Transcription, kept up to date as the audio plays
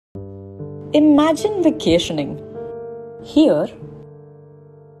Imagine vacationing here,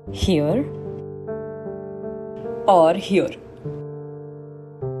 here, or here.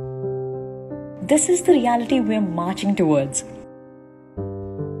 This is the reality we're marching towards.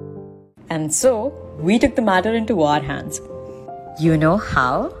 And so, we took the matter into our hands. You know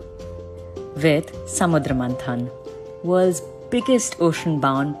how? With Samudra Manthan, world's biggest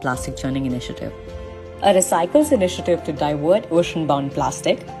ocean-bound plastic churning initiative. A Recykal initiative to divert ocean-bound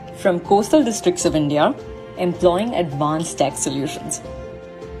plastic from coastal districts of India, employing advanced tech solutions.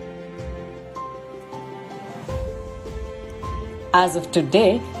 As of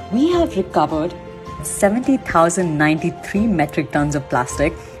today, we have recovered 70,093 metric tons of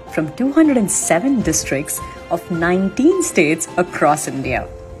plastic from 207 districts of 19 states across India.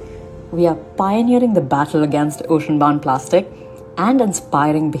 We are pioneering the battle against ocean-bound plastic and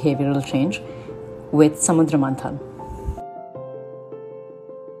inspiring behavioral change with Samudra Manthan.